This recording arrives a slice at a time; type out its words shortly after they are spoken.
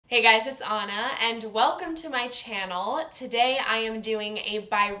Hey guys, it's Anna and welcome to my channel. Today I am doing a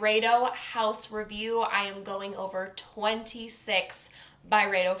Byredo House review. I am going over 26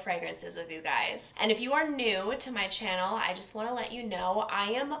 Byredo fragrances with you guys. And if you are new to my channel, I just want to let you know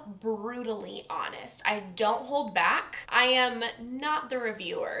I am brutally honest. I don't hold back. I am not the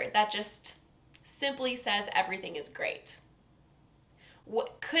reviewer that just simply says everything is great.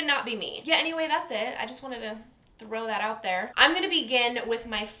 What could not be me. Yeah, anyway, that's it. I just wanted to throw that out there. I'm gonna begin with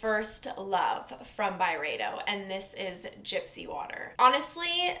my first love from Byredo, and this is Gypsy Water.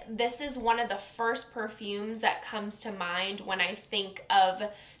 Honestly, this is one of the first perfumes that comes to mind when I think of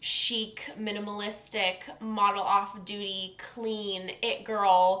chic, minimalistic, model off-duty, clean, it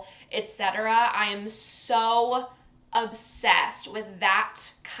girl, etc. I am so obsessed with that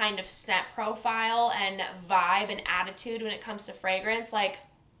kind of scent profile and vibe and attitude when it comes to fragrance. Like,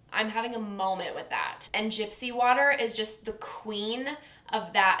 I'm having a moment with that. And Gypsy Water is just the queen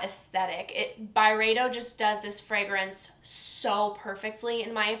of that aesthetic. Byredo just does this fragrance so perfectly,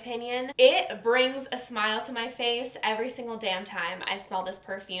 in my opinion. It brings a smile to my face every single damn time I smell this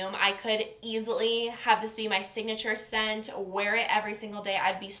perfume. I could easily have this be my signature scent, wear it every single day.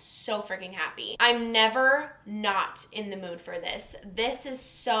 I'd be so freaking happy. I'm never not in the mood for this. This is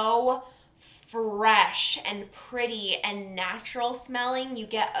so fresh and pretty and natural smelling. You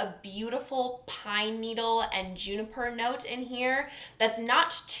get a beautiful pine needle and juniper note in here that's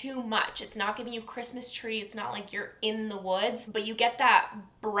not too much. It's not giving you Christmas tree. It's not like you're in the woods, but you get that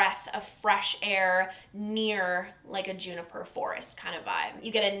breath of fresh air near like a juniper forest kind of vibe.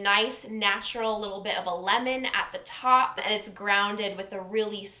 You get a nice natural little bit of a lemon at the top, and it's grounded with a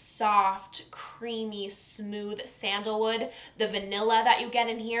really soft, creamy, smooth sandalwood. The vanilla that you get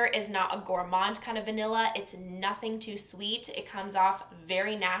in here is not a gourmand kind of vanilla. It's nothing too sweet. It comes off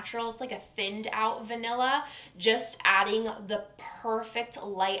very natural. It's like a thinned out vanilla, just adding the perfect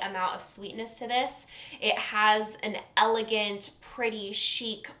light amount of sweetness to this. It has an elegant, pretty,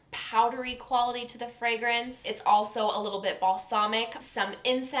 chic, powdery quality to the fragrance. It's also a little bit balsamic, some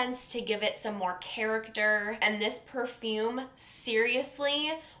incense to give it some more character. And this perfume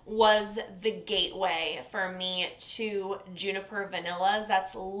seriously was the gateway for me to juniper vanillas.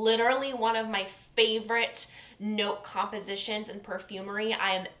 That's literally one of my favorite note compositions in perfumery.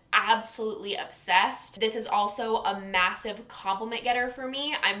 I am absolutely obsessed. This is also a massive compliment getter for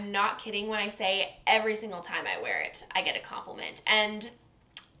me. I'm not kidding when I say every single time I wear it, I get a compliment. And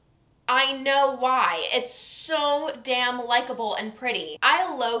I know why. It's so damn likable and pretty.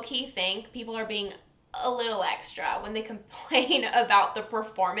 I low-key think people are being a little extra when they complain about the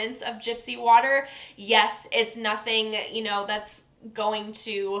performance of Gypsy Water. Yes, it's nothing, you know, that's going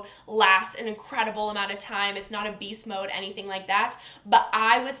to last an incredible amount of time. It's not a beast mode, anything like that. But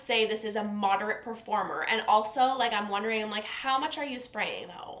I would say this is a moderate performer. And also, like, I'm wondering, I'm like, how much are you spraying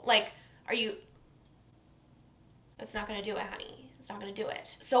though? Like, are you... It's not gonna do it, honey. It's not gonna do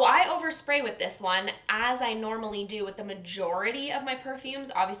it. So I overspray with this one, as I normally do with the majority of my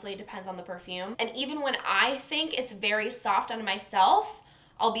perfumes. Obviously, it depends on the perfume. And even when I think it's very soft on myself,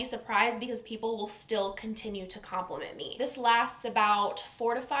 I'll be surprised because people will still continue to compliment me. This lasts about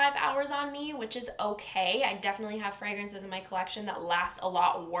 4 to 5 hours on me, which is okay. I definitely have fragrances in my collection that last a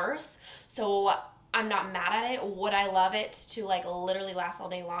lot worse. So I'm not mad at it. Would I love it to like literally last all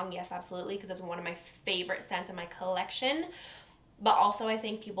day long? Yes, absolutely, because it's one of my favorite scents in my collection. But also I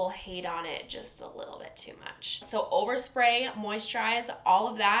think people hate on it just a little bit too much. So overspray, moisturize, all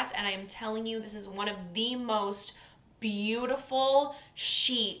of that, and I am telling you, this is one of the most beautiful,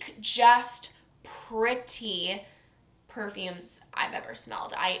 chic, just pretty perfumes I've ever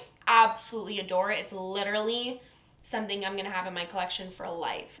smelled. I absolutely adore it. It's literally something I'm gonna have in my collection for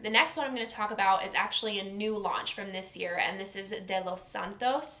life. The next one I'm gonna talk about is actually a new launch from this year, and this is de Los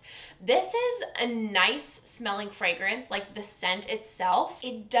Santos. This is a nice smelling fragrance, like the scent itself.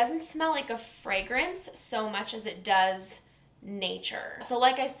 It doesn't smell like a fragrance so much as it does nature. So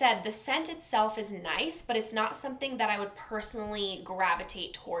like I said, the scent itself is nice, but it's not something that I would personally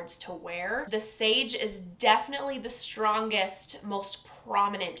gravitate towards to wear. The sage is definitely the strongest, most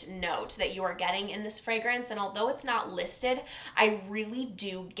prominent note that you are getting in this fragrance, and although it's not listed, I really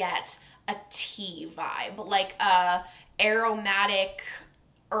do get a tea vibe, like a aromatic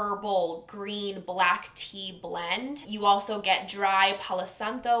herbal green black tea blend. You also get dry Palo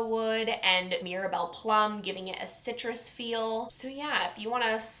Santo wood and Mirabelle plum, giving it a citrus feel. So yeah, if you want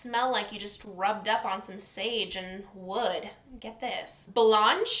to smell like you just rubbed up on some sage and wood, get this.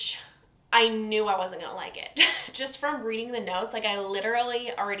 Blanche, I knew I wasn't gonna like it. Just from reading the notes, like I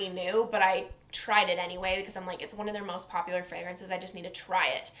literally already knew, but I tried it anyway because I'm like, it's one of their most popular fragrances. I just need to try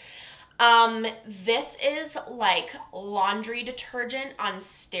it. This is like laundry detergent on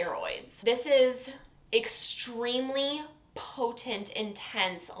steroids. This is extremely potent,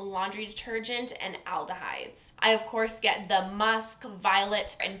 intense laundry detergent and aldehydes. I of course get the musk,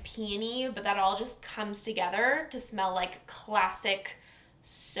 violet, and peony, but that all just comes together to smell like classic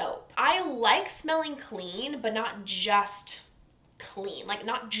soap. I like smelling clean, but not just clean, like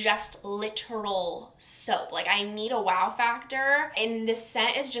not just literal soap. Like I need a wow factor, and this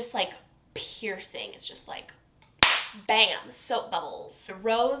scent is just like piercing. It's just like bam, soap bubbles. The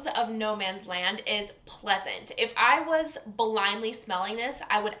Rose of No Man's Land is pleasant. If I was blindly smelling this,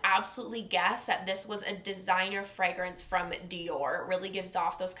 I would absolutely guess that this was a designer fragrance from Dior. It really gives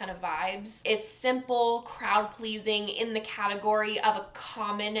off those kind of vibes. It's simple, crowd-pleasing, in the category of a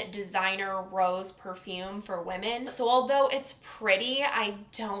common designer rose perfume for women. So although it's pretty, I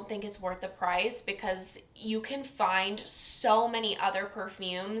don't think it's worth the price, because you can find so many other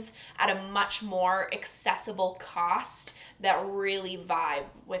perfumes at a much more accessible cost that really vibe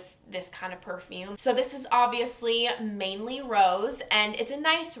with this kind of perfume. So this is obviously mainly rose, and it's a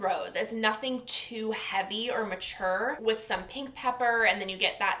nice rose. It's nothing too heavy or mature, with some pink pepper, and then you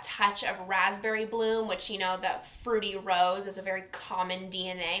get that touch of raspberry bloom, which, you know, the fruity rose is a very common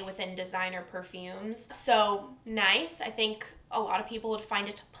DNA within designer perfumes. So nice. I think a lot of people would find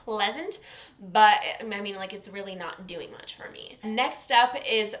it pleasant, but I mean, like, it's really not doing much for me. Next up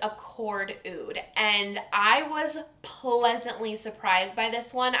is Accord Oud, and I was pleasantly surprised by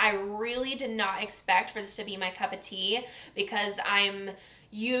this one. I really did not expect for this to be my cup of tea, because I'm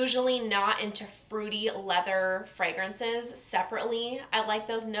usually not into fruity leather fragrances separately. I like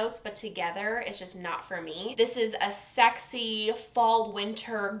those notes, but together it's just not for me. This is a sexy fall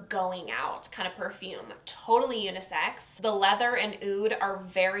winter going out kind of perfume, totally unisex. The leather and oud are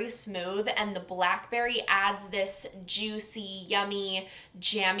very smooth, and the blackberry adds this juicy, yummy,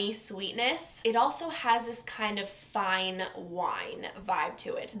 jammy sweetness. It also has this kind of fine wine vibe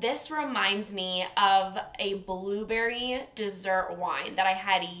to it. This reminds me of a blueberry dessert wine that I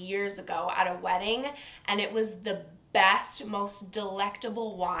had years ago at a wedding, and it was the best, most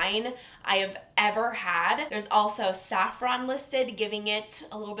delectable wine I have ever had. There's also saffron listed, giving it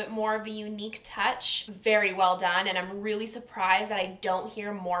a little bit more of a unique touch. Very well done, and I'm really surprised that I don't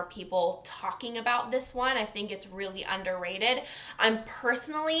hear more people talking about this one. I think it's really underrated. I'm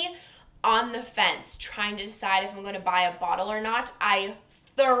personally on the fence trying to decide if I'm going to buy a bottle or not. I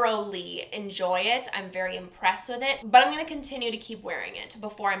thoroughly enjoy it. I'm very impressed with it, but I'm going to continue to keep wearing it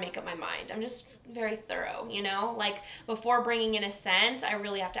before I make up my mind. I'm just very thorough, you know? Like, before bringing in a scent, I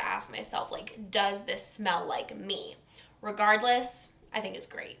really have to ask myself, like, does this smell like me? Regardless, I think it's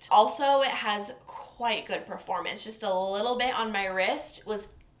great. Also, it has quite good performance. Just a little bit on my wrist was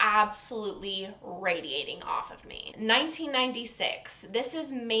absolutely radiating off of me. 1996. This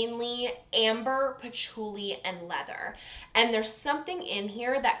is mainly amber, patchouli, and leather. And there's something in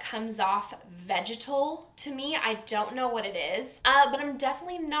here that comes off vegetal to me. I don't know what it is, but I'm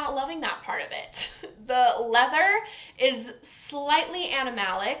definitely not loving that part of it. The leather is slightly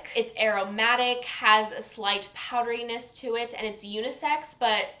animalic. It's aromatic, has a slight powderiness to it, and it's unisex,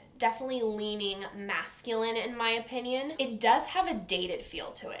 but definitely leaning masculine in my opinion. It does have a dated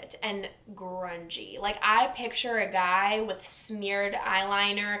feel to it and grungy. Like, I picture a guy with smeared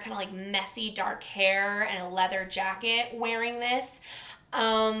eyeliner, kind of like messy dark hair, and a leather jacket wearing this.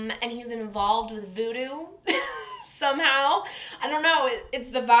 And he's involved with voodoo somehow. I don't know,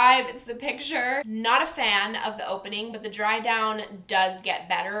 it's the vibe, it's the picture. Not a fan of the opening, but the dry down does get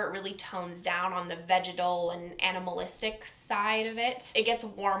better. It really tones down on the vegetal and animalistic side of it. It gets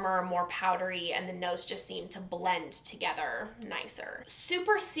warmer, more powdery, and the notes just seem to blend together nicer.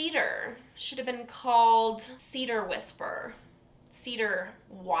 Super Cedar should have been called Cedar Whisper, Cedar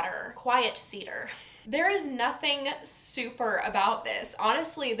Water, Quiet Cedar. There is nothing super about this.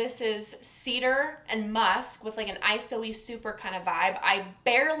 Honestly, this is cedar and musk with like an iso-y super kind of vibe. I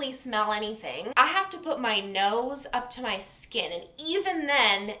barely smell anything. I have to put my nose up to my skin, and even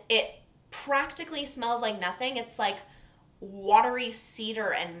then, it practically smells like nothing. It's like watery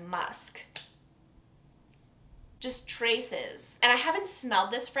cedar and musk. Just traces. And I haven't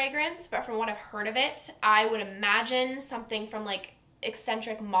smelled this fragrance, but from what I've heard of it, I would imagine something from like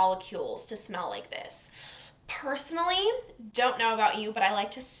eccentric molecules to smell like this. Personally, don't know about you, but I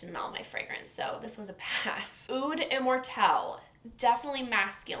like to smell my fragrance, so this was a pass. Oud Immortel, definitely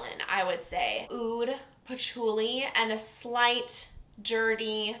masculine, I would say. Oud, patchouli, and a slight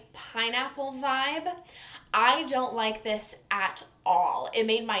dirty pineapple vibe. I don't like this at all. It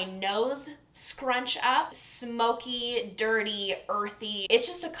made my nose scrunch up. Smoky, dirty, earthy. It's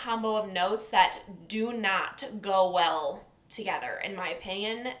just a combo of notes that do not go well together, in my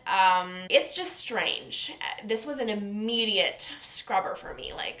opinion. It's just strange. This was an immediate scrubber for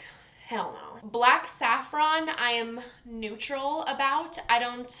me, like, hell no. Black saffron, I am neutral about. I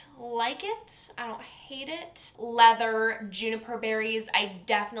don't like it. I don't hate it. Leather, juniper berries, I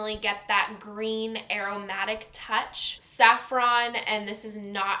definitely get that green aromatic touch. Saffron, and this is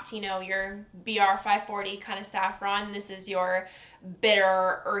not, you know, your BR 540 kind of saffron. This is your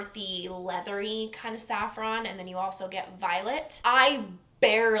bitter, earthy, leathery kind of saffron, and then you also get violet. I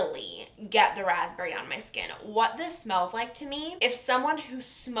barely get the raspberry on my skin. What this smells like to me, if someone who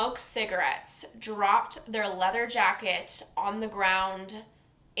smokes cigarettes dropped their leather jacket on the ground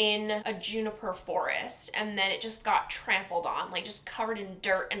in a juniper forest and then it just got trampled on, like just covered in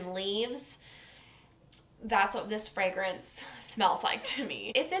dirt and leaves, that's what this fragrance smells like to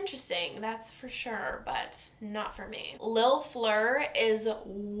me. It's interesting, that's for sure, but not for me. Lil Fleur is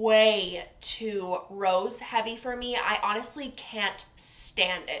way too rose heavy for me. I honestly can't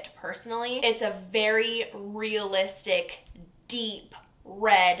stand it personally. It's a very realistic, deep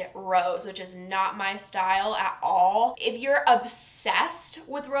red rose, which is not my style at all. If you're obsessed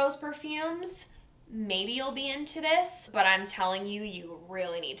with rose perfumes, maybe you'll be into this, but I'm telling you, you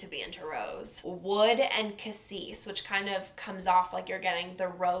really need to be into rose. Wood and cassis, which kind of comes off like you're getting the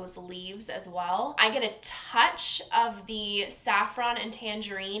rose leaves as well. I get a touch of the saffron and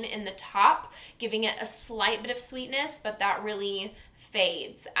tangerine in the top, giving it a slight bit of sweetness, but that really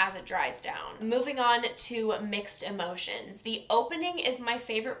fades as it dries down. Moving on to mixed emotions. The opening is my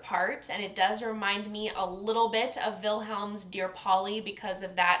favorite part, and it does remind me a little bit of Wilhelm's Dear Polly because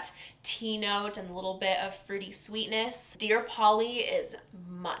of that tea note and a little bit of fruity sweetness. Dear Polly is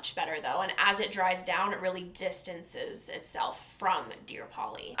much better though, and as it dries down, it really distances itself from Dear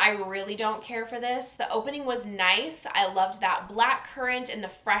Polly. I really don't care for this. The opening was nice. I loved that black currant and the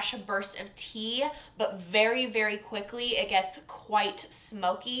fresh burst of tea, but very, very quickly it gets quite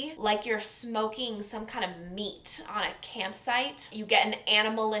smoky, like you're smoking some kind of meat on a campsite. You get an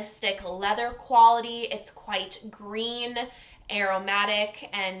animalistic leather quality. It's quite green, aromatic,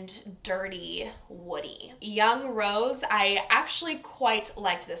 and dirty woody. Young Rose, I actually quite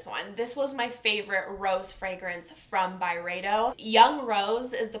liked this one. This was my favorite rose fragrance from Byredo. Young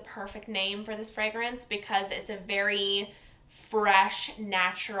Rose is the perfect name for this fragrance because it's a very fresh,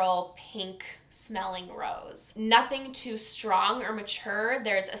 natural, pink smelling rose. Nothing too strong or mature.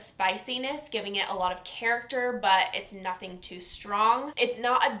 There's a spiciness giving it a lot of character, but it's nothing too strong. It's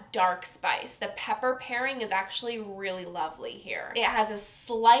not a dark spice. The pepper pairing is actually really lovely here. It has a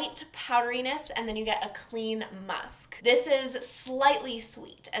slight powderiness and then you get a clean musk. This is slightly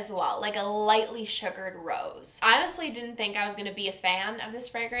sweet as well, like a lightly sugared rose. I honestly didn't think I was going to be a fan of this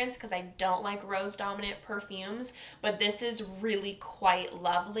fragrance because I don't like rose dominant perfumes, but this is really quite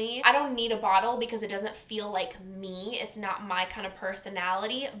lovely. I don't need a bottle because it doesn't feel like me. It's not my kind of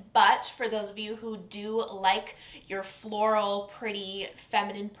personality, but for those of you who do like your floral, pretty,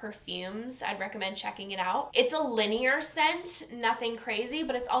 feminine perfumes, I'd recommend checking it out. It's a linear scent, nothing crazy,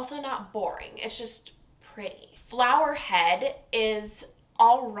 but it's also not boring. It's just pretty. Flowerhead is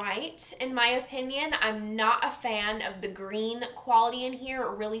all right, in my opinion. I'm not a fan of the green quality in here.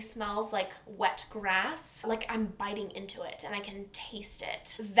 It really smells like wet grass, like I'm biting into it and I can taste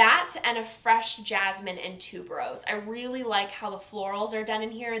it. That and a fresh jasmine and tuberose. I really like how the florals are done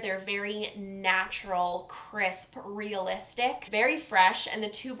in here. They're very natural, crisp, realistic, very fresh, and the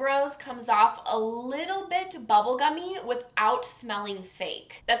tuberose comes off a little bit bubblegummy without smelling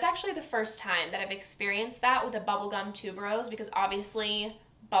fake. That's actually the first time that I've experienced that with a bubblegum tuberose because obviously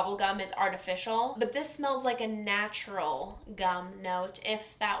bubblegum is artificial, but this smells like a natural gum note, if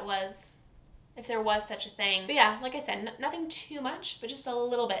there was such a thing. But yeah, like I said, nothing too much, but just a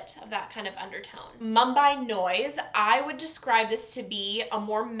little bit of that kind of undertone. Mumbai Noise, I would describe this to be a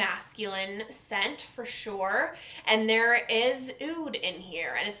more masculine scent for sure, and there is oud in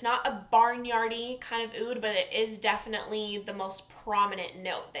here, and it's not a barnyardy kind of oud, but it is definitely the most prominent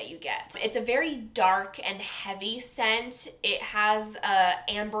note that you get. It's a very dark and heavy scent. It has a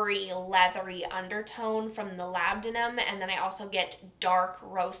ambery, leathery undertone from the labdanum, and then I also get dark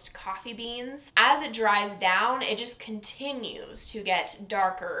roast coffee beans. As it dries down, it just continues to get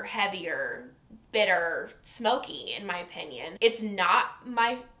darker, heavier, bitter, smoky, in my opinion. It's not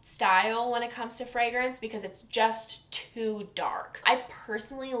my style when it comes to fragrance because it's just too dark. I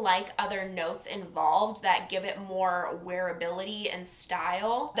personally like other notes involved that give it more wearability and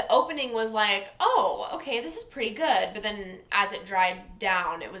style. The opening was like, oh, okay, this is pretty good, but then as it dried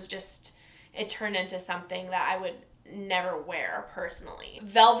down, it turned into something that I would never wear personally.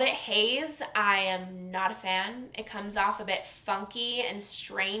 Velvet Haze, I am not a fan. It comes off a bit funky and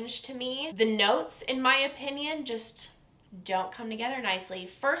strange to me. The notes, in my opinion, just don't come together nicely.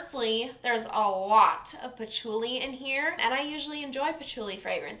 Firstly, there's a lot of patchouli in here, and I usually enjoy patchouli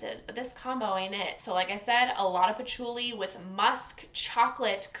fragrances, but this combo ain't it. So like I said, a lot of patchouli with musk,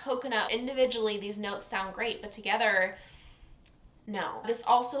 chocolate, coconut. Individually, these notes sound great, but together, no. This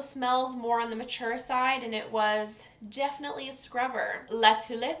also smells more on the mature side, and it was definitely a scrubber. La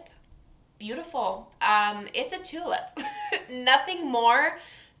Tulipe, beautiful. It's a tulip. Nothing more,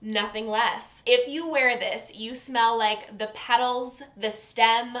 nothing less. If you wear this, you smell like the petals, the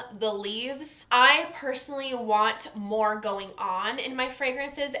stem, the leaves. I personally want more going on in my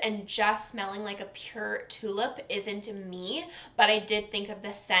fragrances, and just smelling like a pure tulip isn't me, but I did think that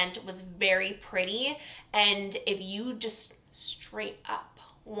the scent was very pretty, and if you just straight up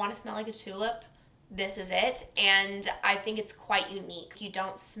want to smell like a tulip, this is it, and I think it's quite unique. You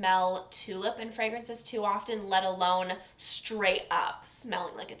don't smell tulip in fragrances too often, let alone straight up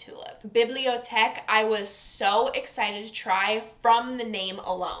smelling like a tulip. Bibliotheque, I was so excited to try from the name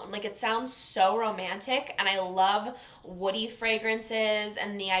alone. Like, it sounds so romantic, and I love woody fragrances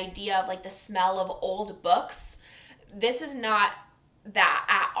and the idea of like the smell of old books. This is not that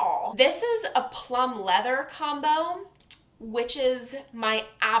at all. This is a plum leather combo, which is my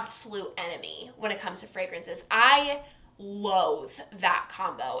absolute enemy when it comes to fragrances. I loathe that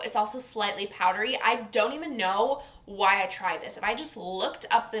combo. It's also slightly powdery. I don't even know why I tried this. If I just looked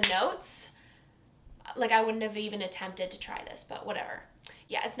up the notes, like, I wouldn't have even attempted to try this, but whatever.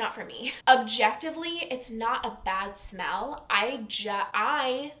 Yeah, it's not for me. Objectively, it's not a bad smell.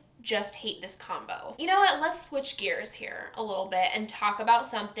 I just hate this combo. You know what? Let's switch gears here a little bit and talk about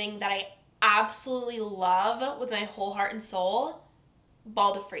something that I absolutely love with my whole heart and soul.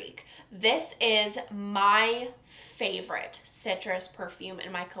 Bal D'Afrique. This is my favorite citrus perfume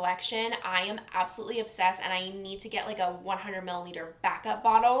in my collection. I am absolutely obsessed, and I need to get like a 100 milliliter backup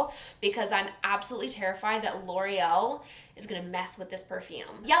bottle because I'm absolutely terrified that L'Oreal is gonna mess with this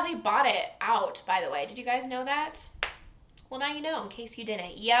perfume. Yeah, they bought it out, by the way. Did you guys know that? Well, now you know in case you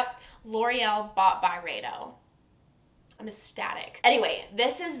didn't. Yep, L'Oreal bought Byredo. I'm ecstatic. Anyway,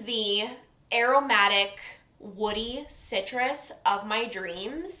 this is the aromatic woody citrus of my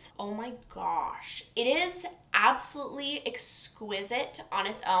dreams. Oh my gosh. It is absolutely exquisite on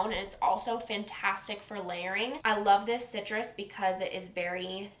its own, and it's also fantastic for layering. I love this citrus because it is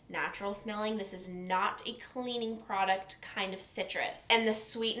very natural smelling. This is not a cleaning product kind of citrus. And the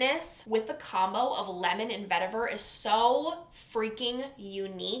sweetness with the combo of lemon and vetiver is so freaking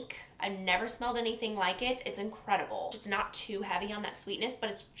unique. I've never smelled anything like it. It's incredible. It's not too heavy on that sweetness,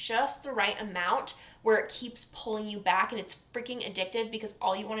 but it's just the right amount where it keeps pulling you back, and it's freaking addictive because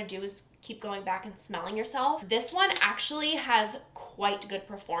all you want to do is keep going back and smelling yourself. This one actually has quite good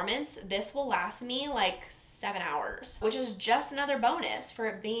performance. This will last me like 7 hours, which is just another bonus for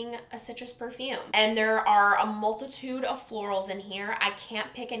it being a citrus perfume. And there are a multitude of florals in here. I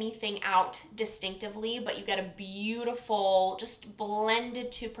can't pick anything out distinctively, but you get a beautiful, just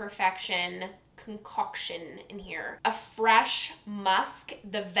blended to perfection concoction in here. A fresh musk.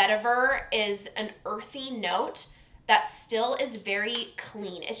 The vetiver is an earthy note that still is very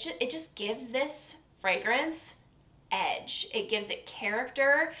clean. It just gives this fragrance edge. It gives it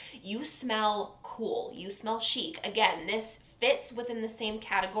character. You smell cool. You smell chic. Again, this fits within the same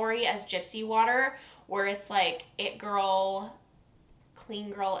category as Gypsy Water, where it's like it girl,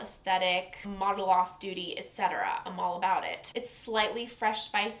 clean girl aesthetic, model off duty, etc. I'm all about it. It's slightly fresh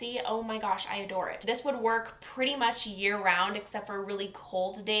spicy. Oh my gosh, I adore it. This would work pretty much year round except for really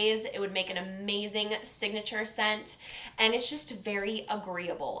cold days. It would make an amazing signature scent, and it's just very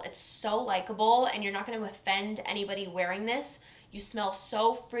agreeable. It's so likable, and you're not going to offend anybody wearing this. You smell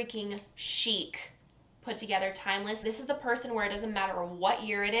so freaking chic, put together, timeless. This is the person where it doesn't matter what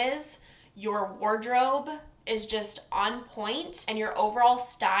year it is, your wardrobe is just on point and your overall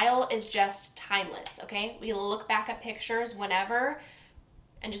style is just timeless, okay? We look back at pictures whenever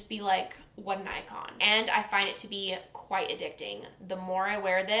and just be like, what an icon. And I find it to be quite addicting. The more I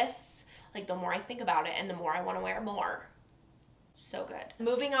wear this, like the more I think about it and the more I want to wear more. So good.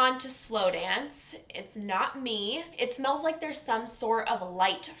 Moving on to Slow Dance. It's not me. It smells like there's some sort of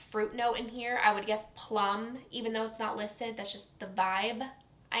light fruit note in here. I would guess plum, even though it's not listed. That's just the vibe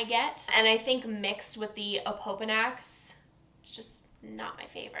I get. And I think mixed with the Opopanax, it's just not my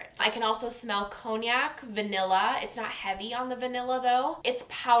favorite. I can also smell cognac, vanilla. It's not heavy on the vanilla though. It's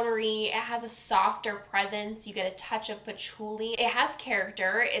powdery. It has a softer presence. You get a touch of patchouli. It has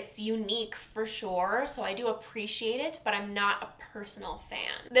character. It's unique for sure. So I do appreciate it, but I'm not a personal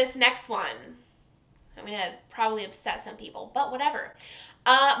fan. This next one, I'm gonna probably upset some people, but whatever.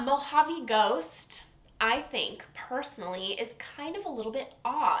 Mojave Ghost, I think personally is kind of a little bit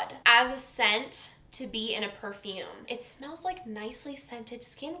odd. As a scent, to be in a perfume. It smells like nicely scented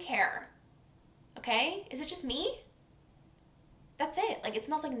skincare. Okay? Is it just me? That's it. Like, it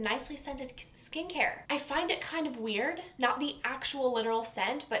smells like nicely scented skincare. I find it kind of weird, not the actual literal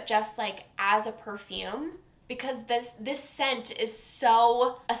scent, but just like as a perfume, because this scent is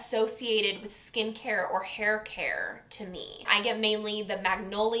so associated with skincare or hair care to me. I get mainly the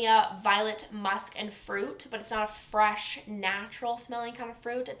magnolia, violet, musk, and fruit, but it's not a fresh, natural smelling kind of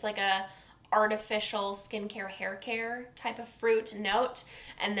fruit. It's like a artificial skincare, hair care type of fruit note.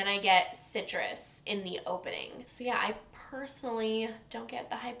 And then I get citrus in the opening. So yeah, I personally don't get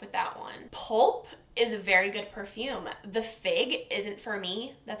the hype with that one. Pulp is a very good perfume. The fig isn't for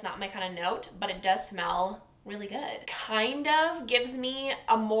me. That's not my kind of note, but it does smell really good. Kind of gives me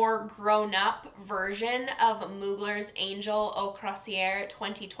a more grown-up version of Mugler's Angel Eau Croisière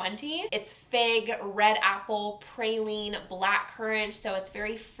 2020. It's fig, red apple, praline, blackcurrant, so it's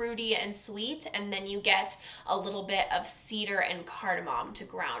very fruity and sweet, and then you get a little bit of cedar and cardamom to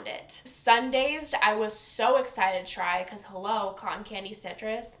ground it. Sundazed, I was so excited to try because hello, cotton candy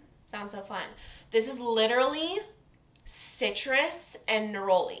citrus, sounds so fun. This is literally citrus and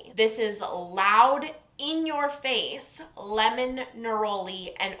neroli. This is loud, in your face, lemon,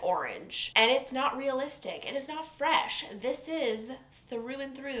 neroli, and orange. And it's not realistic. It is not fresh. This is through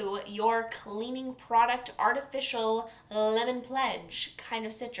and through your cleaning product, artificial lemon pledge kind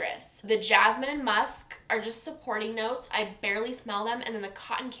of citrus. The jasmine and musk are just supporting notes. I barely smell them. And then the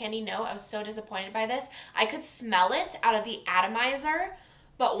cotton candy note, I was so disappointed by this. I could smell it out of the atomizer,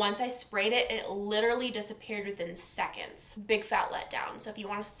 but once I sprayed it, it literally disappeared within seconds. Big fat letdown. So if you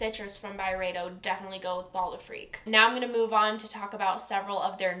want a citrus from Byredo, definitely go with Bal D'Afrique. Now I'm gonna move on to talk about several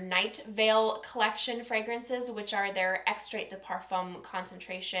of their Night Veil collection fragrances, which are their extrait de parfum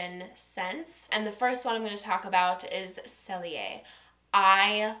concentration scents. And the first one I'm gonna talk about is Sellier.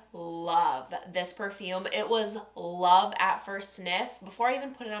 I love this perfume. It was love at first sniff. Before I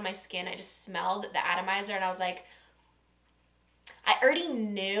even put it on my skin, I just smelled the atomizer and I was like, I already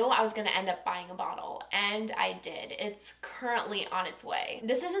knew I was going to end up buying a bottle, and I did. It's currently on its way.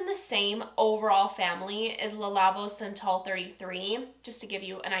 This is in the same overall family as Le Labo Santal 33, just to give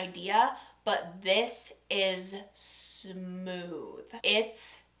you an idea, but this is smooth.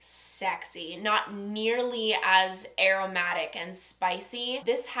 It's sexy, not nearly as aromatic and spicy.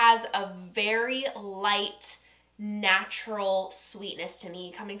 This has a very light, natural sweetness to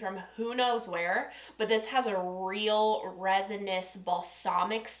me coming from who knows where, but this has a real resinous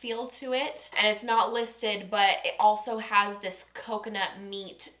balsamic feel to it, and it's not listed, but it also has this coconut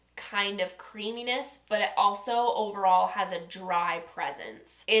meat kind of creaminess, but it also overall has a dry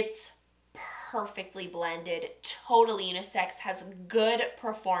presence. It's perfectly blended, totally unisex, has good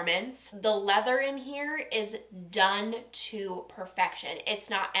performance. The leather in here is done to perfection. It's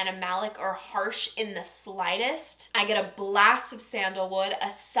not animalic or harsh in the slightest. I get a blast of sandalwood,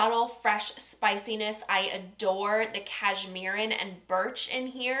 a subtle fresh spiciness. I adore the cashmerean and birch in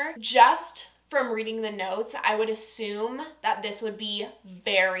here. Just from reading the notes, I would assume that this would be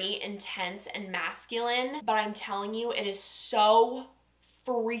very intense and masculine, but I'm telling you, it is so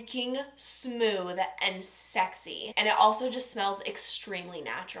freaking smooth and sexy. And it also just smells extremely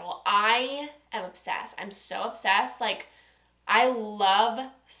natural. I am obsessed. I'm so obsessed. Like, I love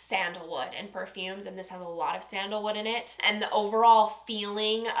sandalwood and perfumes, and this has a lot of sandalwood in it. And the overall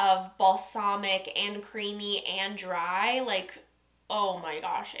feeling of balsamic and creamy and dry, like, oh my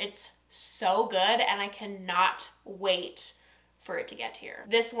gosh, it's so good, and I cannot wait for it to get here.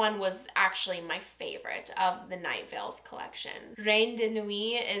 This one was actually my favorite of the Night Veils collection. Reine de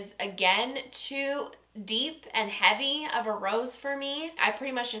Nuit is again too deep and heavy of a rose for me. I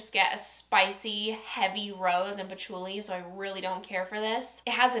pretty much just get a spicy, heavy rose and patchouli, so I really don't care for this.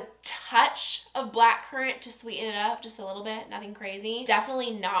 It has a touch of blackcurrant to sweeten it up, just a little bit, nothing crazy.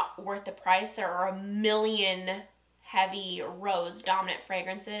 Definitely not worth the price. There are a million heavy rose dominant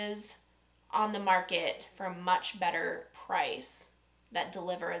fragrances on the market for a much better price that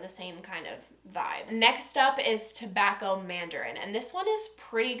deliver the same kind of vibe. Next up is Tobacco Mandarin, and this one is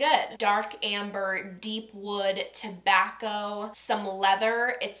pretty good. Dark amber, deep wood, tobacco, some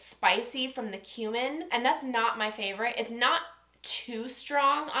leather. It's spicy from the cumin, and that's not my favorite. It's not too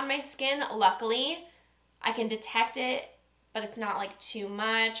strong on my skin, luckily. I can detect it but it's not like too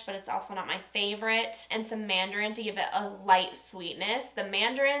much, but it's also not my favorite. And some Mandarin to give it a light sweetness. The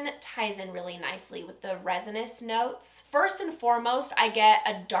Mandarin ties in really nicely with the resinous notes. First and foremost, I get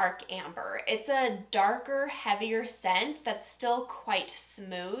a dark amber. It's a darker, heavier scent that's still quite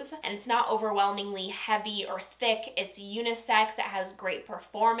smooth, and it's not overwhelmingly heavy or thick. It's unisex, it has great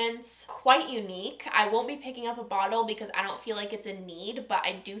performance, quite unique. I won't be picking up a bottle because I don't feel like it's a need, but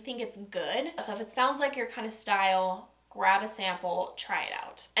I do think it's good. So if it sounds like your kind of style, grab a sample, try it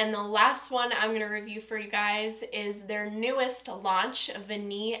out. And the last one I'm gonna review for you guys is their newest launch,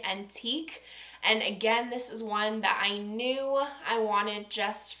 Vanille Antique. And again, this is one that I knew I wanted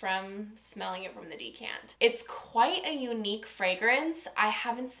just from smelling it from the decant. It's quite a unique fragrance. I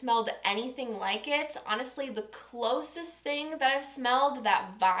haven't smelled anything like it. Honestly, the closest thing that I've smelled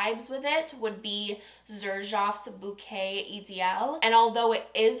that vibes with it would be Xerjoff's Bouquet Ideal. And although it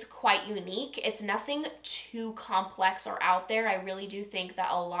is quite unique, it's nothing too complex or out there. I really do think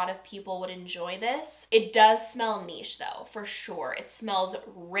that a lot of people would enjoy this. It does smell niche though, for sure. It smells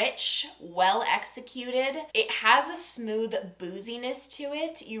rich, well executed. It has a smooth booziness to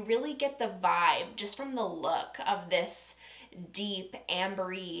it. You really get the vibe just from the look of this deep,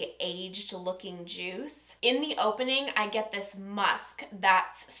 ambery, aged looking juice. In the opening, I get this musk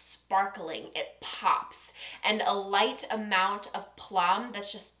that's sparkling. It pops. And a light amount of plum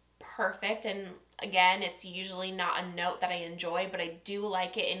that's just perfect. And again, it's usually not a note that I enjoy, but I do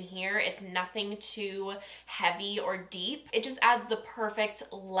like it in here. It's nothing too heavy or deep. It just adds the perfect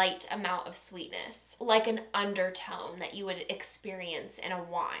light amount of sweetness, like an undertone that you would experience in a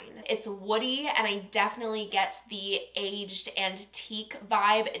wine. It's woody, and I definitely get the aged antique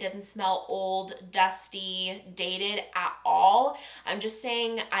vibe. It doesn't smell old, dusty, dated at all. I'm just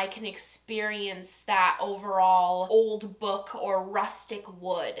saying I can experience that overall old book or rustic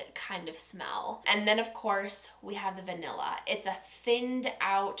wood kind of smell. And then of course we have the vanilla. It's a thinned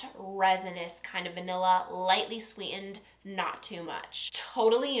out resinous kind of vanilla, lightly sweetened, not too much.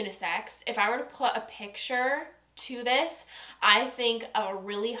 Totally unisex. If I were to put a picture to this, I think of a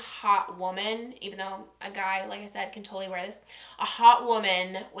really hot woman, even though a guy, like I said, can totally wear this, a hot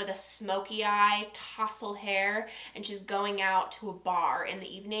woman with a smoky eye, tousled hair, and she's going out to a bar in the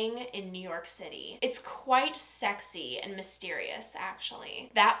evening in New York City. It's quite sexy and mysterious,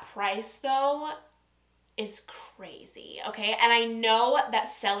 actually. That price, though, is crazy, okay? And I know that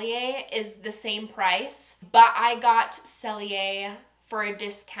Sellier is the same price, but I got Sellier for a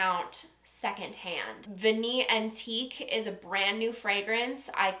discount secondhand. Vanille Antique is a brand new fragrance.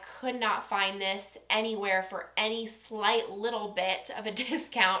 I could not find this anywhere for any slight little bit of a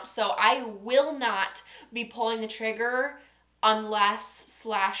discount, so I will not be pulling the trigger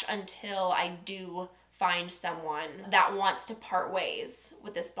until I do find someone that wants to part ways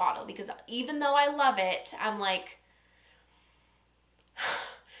with this bottle, because even though I love it, I'm like,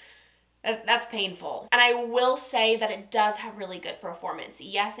 that's painful. And I will say that it does have really good performance.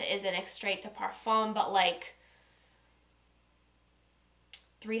 Yes, it is an extrait de parfum, but like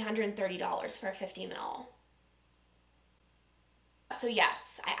 $330 for a 50 ml. So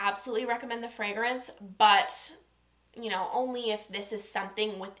yes, I absolutely recommend the fragrance, but you know, only if this is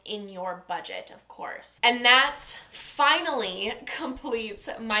something within your budget, of course. And that finally completes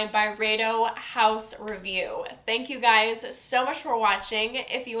my Byredo House review. Thank you guys so much for watching.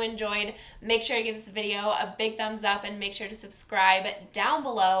 If you enjoyed, make sure to give this video a big thumbs up and make sure to subscribe down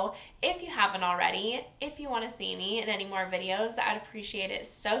below if you haven't already. If you want to see me in any more videos, I'd appreciate it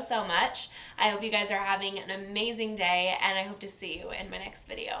so, so much. I hope you guys are having an amazing day, and I hope to see you in my next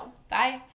video. Bye!